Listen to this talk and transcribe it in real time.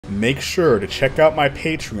Make sure to check out my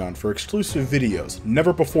Patreon for exclusive videos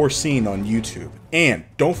never before seen on YouTube. And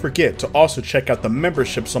don't forget to also check out the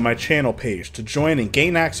memberships on my channel page to join and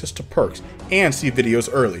gain access to perks and see videos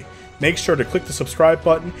early. Make sure to click the subscribe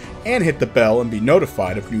button and hit the bell and be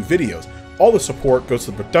notified of new videos. All the support goes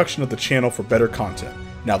to the production of the channel for better content.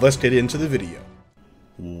 Now let's get into the video.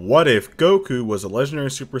 What if Goku was a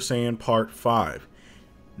Legendary Super Saiyan Part 5?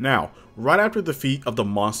 Now, right after the defeat of the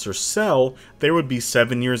monster Cell, there would be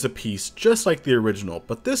 7 years apiece, just like the original,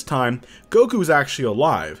 but this time, Goku is actually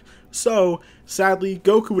alive. So, sadly,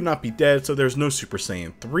 Goku would not be dead, so there's no Super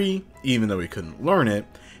Saiyan 3, even though he couldn't learn it,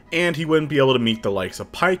 and he wouldn't be able to meet the likes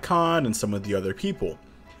of Pikkon and some of the other people.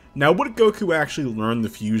 Now, would Goku actually learn the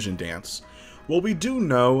fusion dance? Well, we do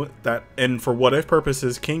know that, and for what if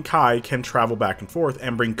purposes, King Kai can travel back and forth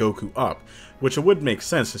and bring Goku up, which it would make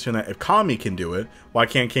sense, assuming that if Kami can do it, why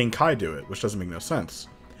can't King Kai do it, which doesn't make no sense.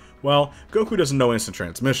 Well, Goku doesn't know instant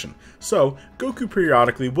transmission, so Goku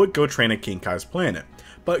periodically would go train at King Kai's planet.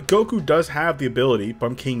 But Goku does have the ability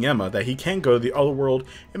from King Emma that he can go to the other world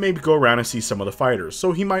and maybe go around and see some of the fighters,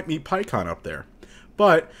 so he might meet Pikkon up there.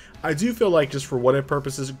 But I do feel like, just for what if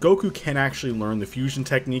purposes, Goku can actually learn the fusion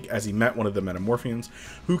technique as he met one of the Metamorphians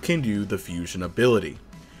who can do the fusion ability.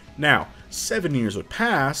 Now, 7 years would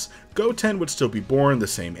pass, Goten would still be born the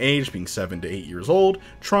same age, being 7 to 8 years old,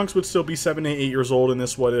 Trunks would still be 7 to 8 years old in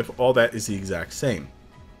this what if, all that is the exact same.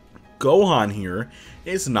 Gohan here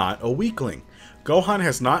is not a weakling. Gohan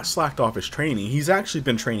has not slacked off his training, he's actually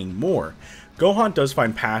been training more. Gohan does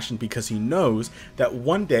find passion because he knows that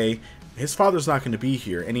one day his father's not going to be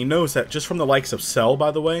here, and he knows that just from the likes of Cell,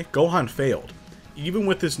 by the way, Gohan failed. Even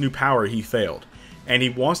with this new power, he failed. And he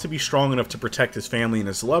wants to be strong enough to protect his family and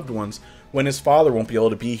his loved ones when his father won't be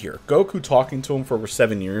able to be here. Goku talking to him for over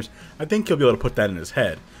 7 years, I think he'll be able to put that in his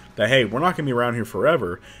head. That, hey, we're not going to be around here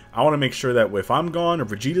forever. I want to make sure that if I'm gone or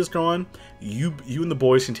Vegeta's gone, you and the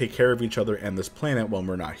boys can take care of each other and this planet when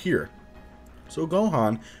we're not here. So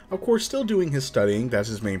Gohan, of course, still doing his studying, that's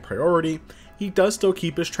his main priority. He does still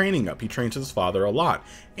keep his training up. He trains with his father a lot.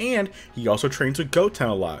 And he also trains with Goten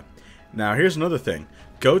a lot. Now, here's another thing.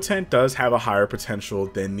 Goten does have a higher potential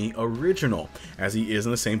than the original, as he is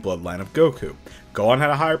in the same bloodline of Goku. Gohan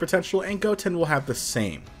had a higher potential, and Goten will have the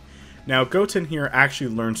same. Now, Goten here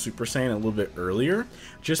actually learned Super Saiyan a little bit earlier,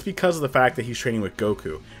 just because of the fact that he's training with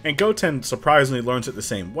Goku. And Goten surprisingly learns it the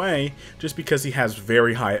same way, just because he has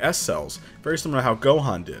very high S cells, very similar to how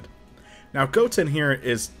Gohan did. Now, Goten here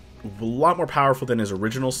is a lot more powerful than his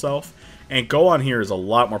original self, and Gohan here is a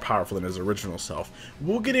lot more powerful than his original self.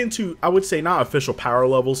 We'll get into, I would say, not official power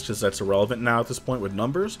levels, because that's irrelevant now at this point with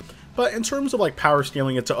numbers, but in terms of like power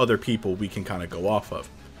scaling it to other people, we can kind of go off of.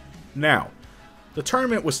 Now, the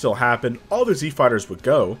tournament would still happen, all the Z Fighters would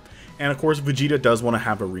go, and of course Vegeta does want to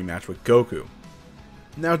have a rematch with Goku.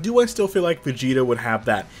 Now, do I still feel like Vegeta would have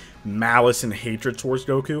that malice and hatred towards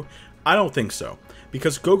Goku? I don't think so,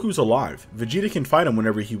 because Goku's alive. Vegeta can fight him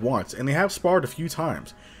whenever he wants, and they have sparred a few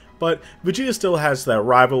times. But Vegeta still has that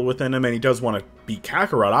rival within him, and he does want to beat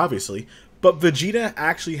Kakarot, obviously. But Vegeta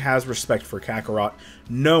actually has respect for Kakarot,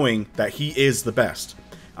 knowing that he is the best.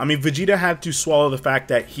 I mean, Vegeta had to swallow the fact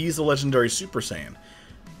that he's a legendary Super Saiyan.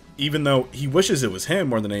 Even though he wishes it was him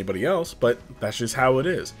more than anybody else, but that's just how it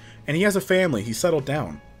is. And he has a family, he's settled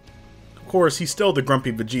down. Of course, he's still the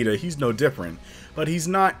grumpy Vegeta, he's no different. But he's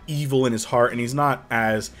not evil in his heart, and he's not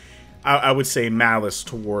as, I would say, malice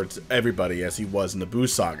towards everybody as he was in the Buu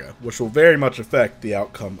Saga, which will very much affect the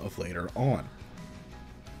outcome of later on.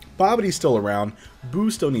 Babidi's still around,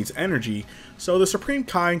 Buu still needs energy, so the Supreme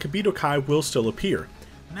Kai and Kibito Kai will still appear.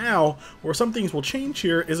 Now, where some things will change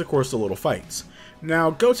here is, of course, the little fights.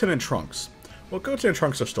 Now, Goten and Trunks. Well, Goten and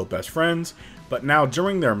Trunks are still best friends, but now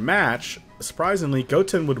during their match, surprisingly,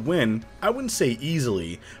 Goten would win. I wouldn't say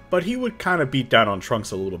easily, but he would kind of beat down on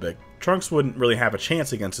Trunks a little bit. Trunks wouldn't really have a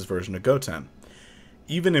chance against his version of Goten.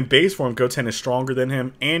 Even in base form, Goten is stronger than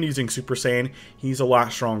him, and using Super Saiyan, he's a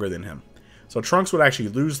lot stronger than him. So Trunks would actually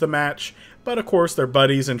lose the match, but of course they're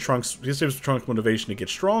buddies, and Trunks gives Trunks motivation to get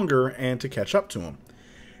stronger and to catch up to him.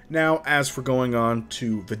 Now, as for going on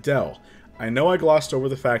to Videl, I know I glossed over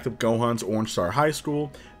the fact of Gohan's Orange Star High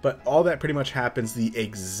School, but all that pretty much happens the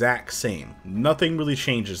exact same. Nothing really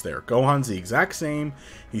changes there. Gohan's the exact same.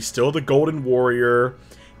 He's still the Golden Warrior.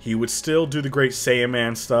 He would still do the Great Saiyan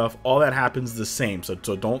Man stuff. All that happens the same. So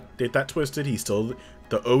don't get that twisted. He's still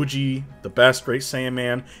the OG, the best Great Saiyan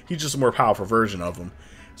Man. He's just a more powerful version of him.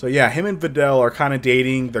 So yeah, him and Videl are kind of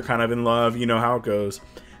dating. They're kind of in love. You know how it goes.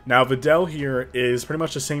 Now, Videl here is pretty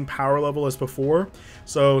much the same power level as before,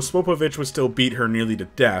 so Spopovich would still beat her nearly to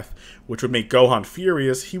death, which would make Gohan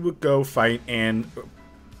furious. He would go fight and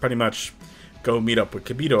pretty much go meet up with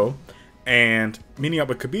Kibito. And meeting up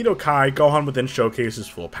with Kibito Kai, Gohan would then showcase his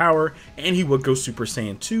full power, and he would go Super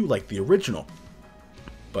Saiyan 2 like the original.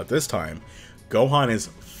 But this time, Gohan is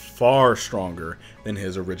far stronger than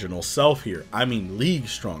his original self here. I mean,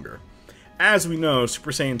 leagues stronger. As we know,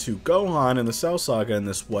 Super Saiyan 2 Gohan in the Cell Saga in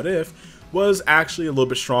this What If was actually a little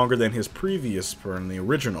bit stronger than his previous form in the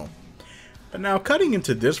original. But now, cutting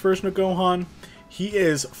into this version of Gohan, he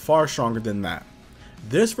is far stronger than that.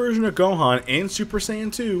 This version of Gohan in Super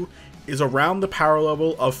Saiyan 2 is around the power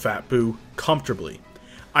level of Fat Buu comfortably.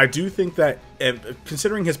 I do think that,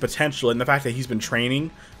 considering his potential and the fact that he's been training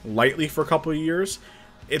lightly for a couple of years,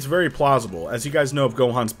 it's very plausible. As you guys know,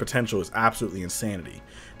 Gohan's potential is absolutely insanity.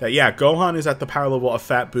 That, yeah, Gohan is at the power level of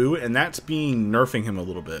Fat Buu, and that's being nerfing him a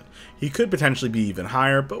little bit. He could potentially be even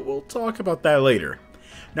higher, but we'll talk about that later.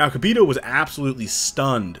 Now, Kibito was absolutely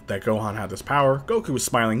stunned that Gohan had this power. Goku was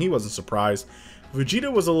smiling, he wasn't surprised.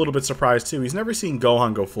 Vegeta was a little bit surprised too. He's never seen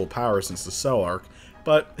Gohan go full power since the Cell arc,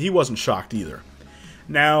 but he wasn't shocked either.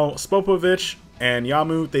 Now, Spopovich and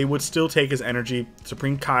Yamu, they would still take his energy.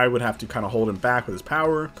 Supreme Kai would have to kind of hold him back with his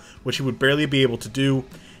power, which he would barely be able to do,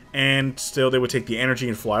 and still they would take the energy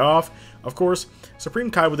and fly off. Of course,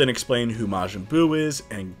 Supreme Kai would then explain who Majin Buu is,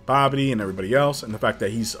 and Babidi and everybody else, and the fact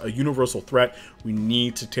that he's a universal threat. We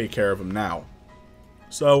need to take care of him now.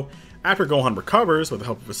 So, after Gohan recovers with the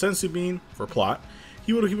help of a Senzu Bean for plot,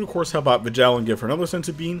 he would of course help out Vegeta and give her another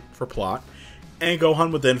Senzu Bean for plot, and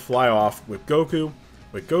Gohan would then fly off with Goku,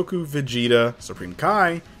 Vegeta, Supreme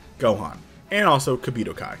Kai, Gohan, and also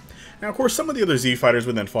Kibito Kai. Now, of course, some of the other Z fighters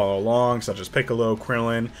would then follow along, such as Piccolo,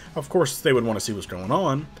 Krillin. Of course, they would want to see what's going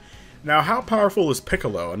on. Now, how powerful is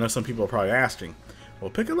Piccolo? I know some people are probably asking. Well,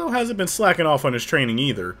 Piccolo hasn't been slacking off on his training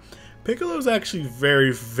either. Piccolo's actually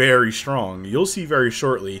very, very strong. You'll see very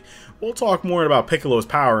shortly. We'll talk more about Piccolo's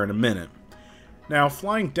power in a minute. Now,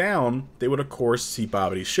 flying down, they would of course see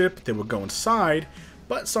Babidi's ship. They would go inside,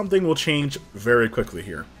 but something will change very quickly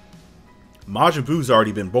here. Majin Buu's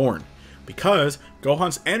already been born. Because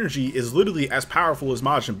Gohan's energy is literally as powerful as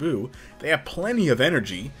Majin Buu, they have plenty of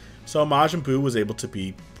energy, so Majin Buu was able to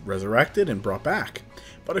be resurrected and brought back.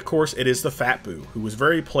 But of course, it is the Fat Buu, who was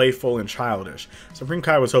very playful and childish. Supreme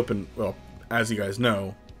Kai was hoping, well, as you guys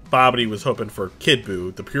know, Babidi was hoping for Kid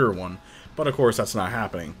Buu, the pure one, but of course that's not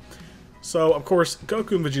happening. So, of course,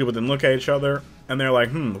 Goku and Vegeta would then look at each other, and they're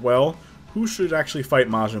like, well, who should actually fight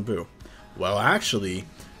Majin Buu? Well, actually,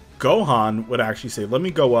 Gohan would actually say, let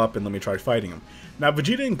me go up and let me try fighting him. Now,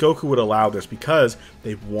 Vegeta and Goku would allow this because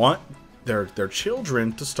they want their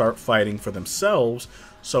children to start fighting for themselves,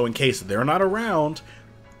 so in case they're not around,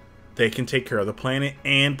 they can take care of the planet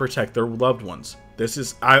and protect their loved ones. This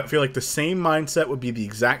is, I feel like the same mindset would be the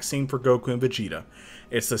exact same for Goku and Vegeta.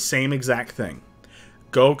 It's the same exact thing.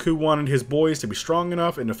 Goku wanted his boys to be strong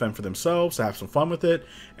enough and defend for themselves, to have some fun with it,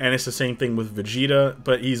 and it's the same thing with Vegeta,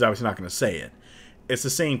 but he's obviously not going to say it. It's the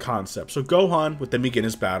same concept. So Gohan would then begin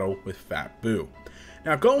his battle with Fat Buu.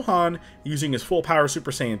 Now Gohan, using his full power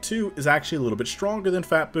Super Saiyan 2, is actually a little bit stronger than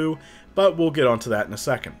Fat Buu, but we'll get onto that in a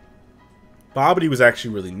second. Babidi was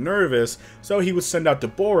actually really nervous, so he would send out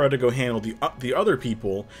Deborah to go handle the other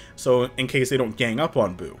people, so in case they don't gang up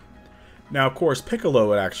on Buu. Now, of course, Piccolo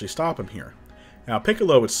would actually stop him here. Now,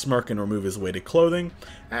 Piccolo would smirk and remove his weighted clothing,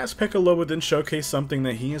 as Piccolo would then showcase something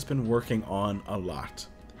that he has been working on a lot.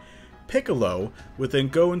 Piccolo would then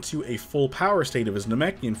go into a full power state of his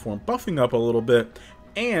Namekian form, buffing up a little bit,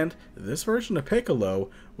 and this version of Piccolo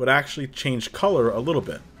would actually change color a little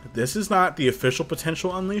bit. This is not the official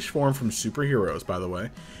Potential Unleashed form from Super Heroes, by the way.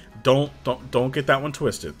 Don't get that one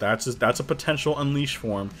twisted. That's a Potential Unleashed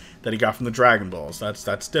form that he got from the Dragon Balls.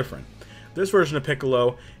 That's different. This version of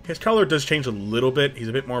Piccolo, his color does change a little bit. He's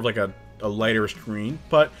a bit more of like a lighterish green,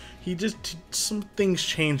 but some things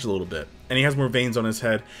changed a little bit. And he has more veins on his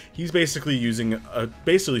head. He's basically using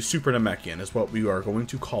basically Super Namekian is what we are going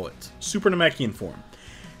to call it. Super Namekian form.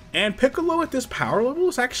 And Piccolo at this power level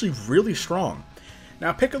is actually really strong.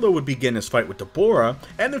 Now Piccolo would begin his fight with Deborah,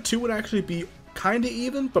 and the two would actually be kinda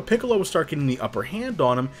even, but Piccolo would start getting the upper hand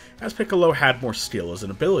on him as Piccolo had more skills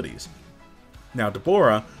and abilities. Now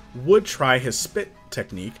Deborah would try his spit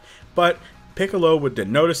technique, but Piccolo would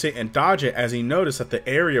then notice it and dodge it as he noticed that the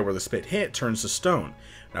area where the spit hit turns to stone.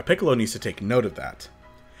 Now Piccolo needs to take note of that.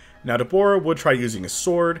 Now Deborah would try using a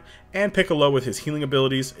sword, and Piccolo with his healing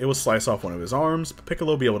abilities, it would slice off one of his arms, but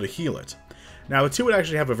Piccolo would be able to heal it. Now the two would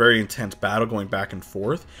actually have a very intense battle going back and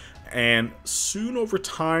forth, and soon over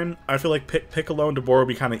time, I feel like Piccolo and Deborah would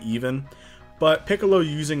be kind of even, but Piccolo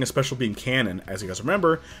using a special beam cannon, as you guys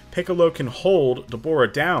remember, Piccolo can hold Deborah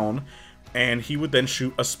down, and he would then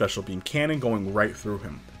shoot a special beam cannon going right through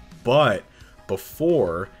him. But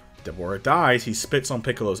before Before it dies, he spits on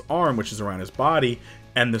Piccolo's arm, which is around his body,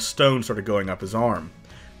 and the stone started going up his arm.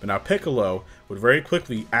 But now Piccolo would very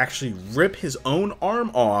quickly actually rip his own arm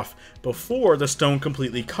off before the stone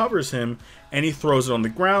completely covers him, and he throws it on the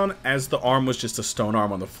ground as the arm was just a stone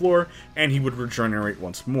arm on the floor, and he would regenerate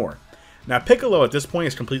once more. Now Piccolo at this point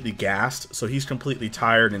is completely gassed, so he's completely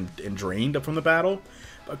tired and drained from the battle.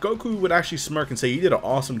 But Goku would actually smirk and say, "You did an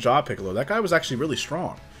awesome job, Piccolo. That guy was actually really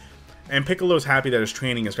strong." And Piccolo's happy that his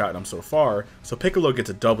training has gotten him so far, so Piccolo gets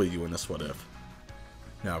a W in this what if.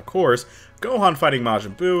 Now, of course, Gohan fighting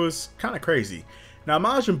Majin Buu is kind of crazy. Now,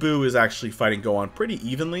 Majin Buu is actually fighting Gohan pretty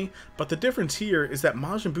evenly, but the difference here is that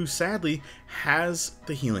Majin Buu sadly has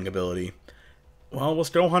the healing ability. Well,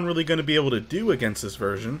 what's Gohan really going to be able to do against this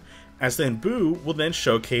version? As then Buu will then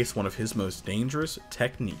showcase one of his most dangerous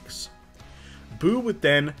techniques. Buu would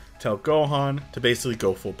then tell Gohan to basically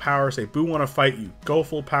go full power, say, "Buu want to fight you, go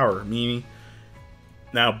full power, Mimi."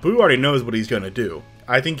 Now, Buu already knows what he's going to do.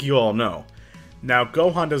 I think you all know. Now,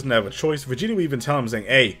 Gohan doesn't have a choice. Vegeta would even tell him, saying,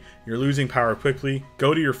 "Hey, you're losing power quickly.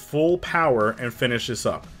 Go to your full power and finish this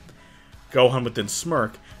up." Gohan would then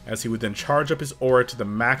smirk, as he would then charge up his aura to the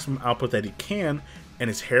maximum output that he can, and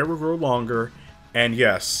his hair will grow longer. And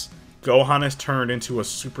yes, Gohan has turned into a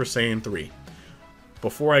Super Saiyan 3.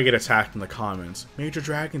 Before I get attacked in the comments, "Major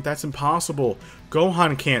Dragon, that's impossible.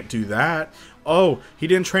 Gohan can't do that. Oh, he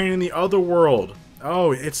didn't train in the other world.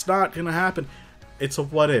 Oh, it's not gonna happen." It's a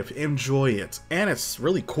what if. Enjoy it. And it's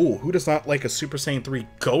really cool. Who does not like a Super Saiyan 3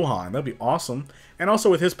 Gohan? That'd be awesome. And also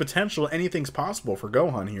with his potential, anything's possible for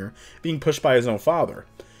Gohan here, being pushed by his own father.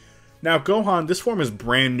 Now Gohan, this form is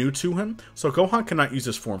brand new to him, so Gohan cannot use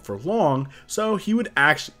this form for long, so he would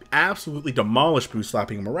actually absolutely demolish Buu,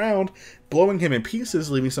 slapping him around, blowing him in pieces,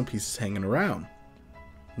 leaving some pieces hanging around.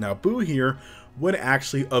 Now Buu here would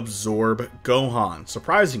actually absorb Gohan,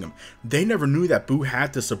 surprising him. They never knew that Buu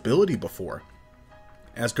had this ability before.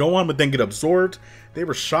 As Gohan would then get absorbed, they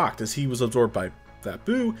were shocked as he was absorbed by that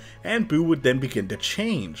Buu, and Buu would then begin to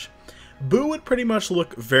change. Buu would pretty much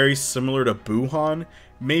look very similar to Buuhan,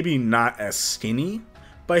 maybe not as skinny,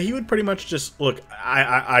 but he would pretty much just look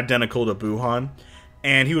identical to Buuhan,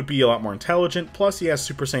 and he would be a lot more intelligent, plus he has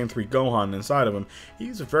Super Saiyan 3 Gohan inside of him.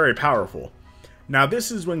 He's very powerful. Now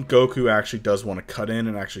this is when Goku actually does want to cut in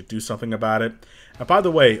and actually do something about it. And by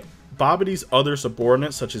the way, Babidi's other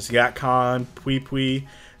subordinates, such as Yat-Khan, Pui Pui,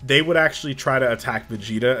 they would actually try to attack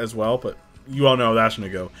Vegeta as well, but you all know how that's going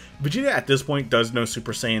to go. Vegeta at this point does know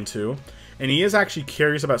Super Saiyan 2, and he is actually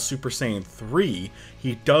curious about Super Saiyan 3.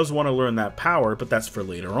 He does want to learn that power, but that's for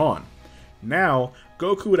later on. Now,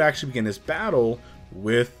 Goku would actually begin his battle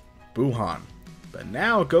with Buuhan. But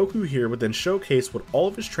now, Goku here would then showcase what all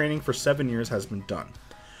of his training for 7 years has been done.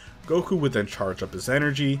 Goku would then charge up his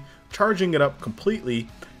energy, charging it up completely,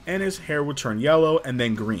 and his hair would turn yellow and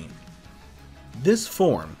then green. This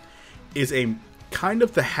form is a kind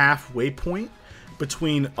of the halfway point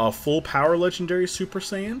between a full power legendary Super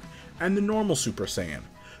Saiyan and the normal Super Saiyan.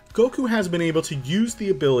 Goku has been able to use the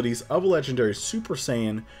abilities of a legendary Super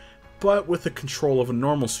Saiyan, but with the control of a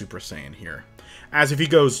normal Super Saiyan here. As if he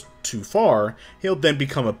goes too far, he'll then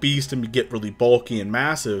become a beast and get really bulky and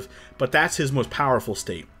massive, but that's his most powerful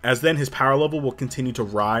state, as then his power level will continue to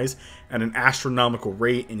rise at an astronomical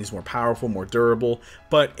rate and he's more powerful, more durable,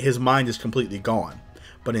 but his mind is completely gone.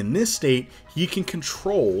 But in this state, he can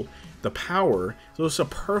control the power, so it's a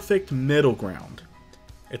perfect middle ground.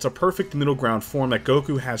 It's a perfect middle ground form that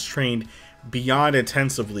Goku has trained beyond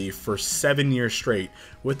intensively for 7 years straight.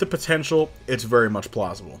 With the potential, it's very much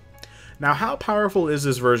plausible. Now, how powerful is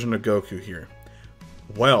this version of Goku here?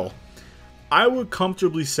 Well, I would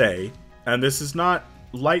comfortably say, and this is not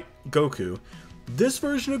light Goku, this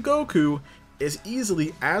version of Goku is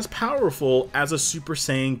easily as powerful as a Super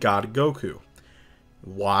Saiyan God Goku.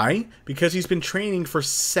 Why? Because he's been training for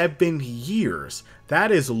 7 years.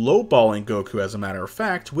 That is lowballing Goku, as a matter of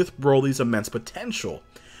fact, with Broly's immense potential.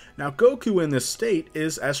 Now, Goku in this state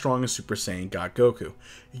is as strong as Super Saiyan God Goku.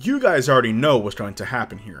 You guys already know what's going to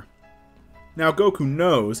happen here. Now, Goku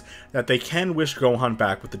knows that they can wish Gohan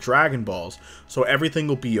back with the Dragon Balls, so everything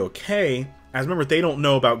will be okay. As remember, they don't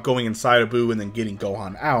know about going inside of Buu and then getting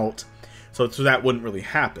Gohan out, so that wouldn't really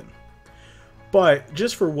happen. But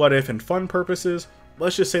just for what if and fun purposes,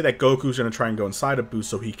 let's just say that Goku's going to try and go inside of Buu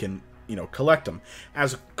so he can, collect him.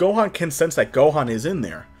 As Gohan can sense that Gohan is in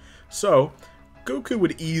there. So, Goku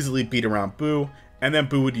would easily beat around Buu, and then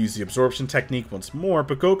Buu would use the absorption technique once more,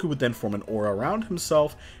 but Goku would then form an aura around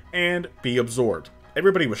himself and be absorbed.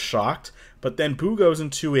 Everybody was shocked, but then Buu goes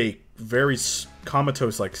into a very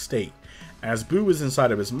comatose-like state. As Buu is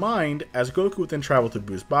inside of his mind, as Goku would then travel through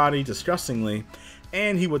Buu's body, disgustingly,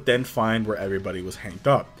 and he would then find where everybody was hanged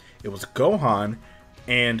up. It was Gohan,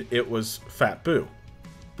 and it was Fat Boo.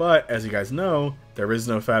 But, as you guys know, there is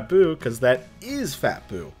no Fat Boo, because that is Fat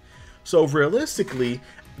Boo. So, realistically,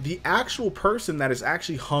 the actual person that is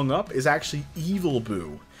actually hung up is actually Evil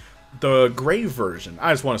Boo, the gray version.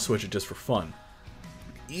 I just want to switch it just for fun.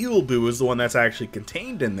 Evil Boo is the one that's actually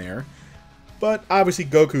contained in there, but obviously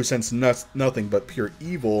Goku, since nothing but pure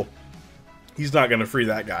evil, he's not going to free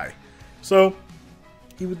that guy. So,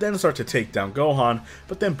 he would then start to take down Gohan,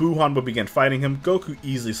 but then Buuhan would begin fighting him. Goku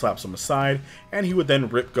easily slaps him aside, and he would then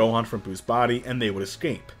rip Gohan from Boo's body, and they would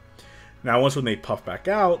escape. Now, once when they puff back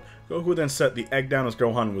out, Goku would then set the egg down as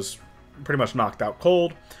Gohan was pretty much knocked out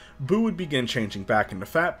cold. Boo would begin changing back into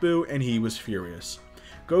Fat Boo, and he was furious.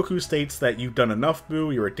 Goku states that you've done enough,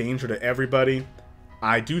 Boo, you're a danger to everybody.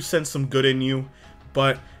 I do sense some good in you,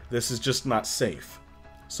 but this is just not safe.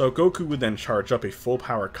 So Goku would then charge up a full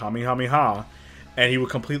power Kamehameha, and he would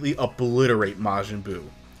completely obliterate Majin Buu,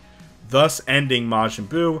 thus ending Majin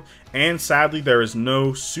Buu, and sadly there is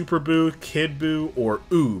no Super Buu, Kid Buu, or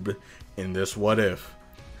Oob in this What If.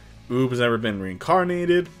 Oob has never been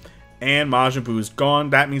reincarnated, and Majin Buu is gone.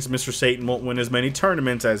 That means Mr. Satan won't win as many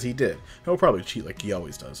tournaments as he did. He'll probably cheat like he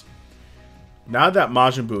always does. Now that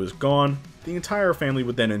Majin Buu is gone, the entire family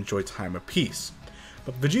would then enjoy time of peace.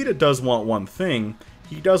 But Vegeta does want one thing.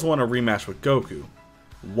 He does want a rematch with Goku.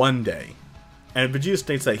 One day. And Vegeta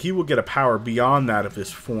states that he will get a power beyond that of his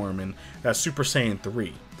form in that Super Saiyan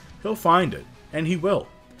 3. He'll find it, and he will.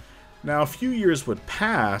 Now, a few years would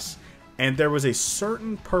pass, and there was a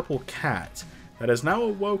certain purple cat that has now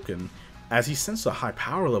awoken as he sensed a high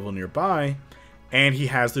power level nearby, and he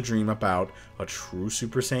has the dream about a true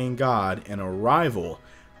Super Saiyan God and a rival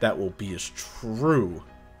that will be his true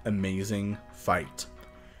amazing fight.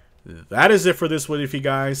 That is it for this video, you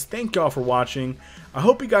guys. Thank y'all for watching. I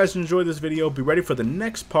hope you guys enjoyed this video. Be ready for the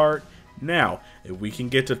next part. Now, if we can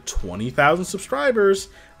get to 20,000 subscribers,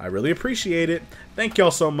 I really appreciate it. Thank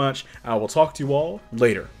y'all so much. I will talk to you all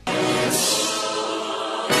later.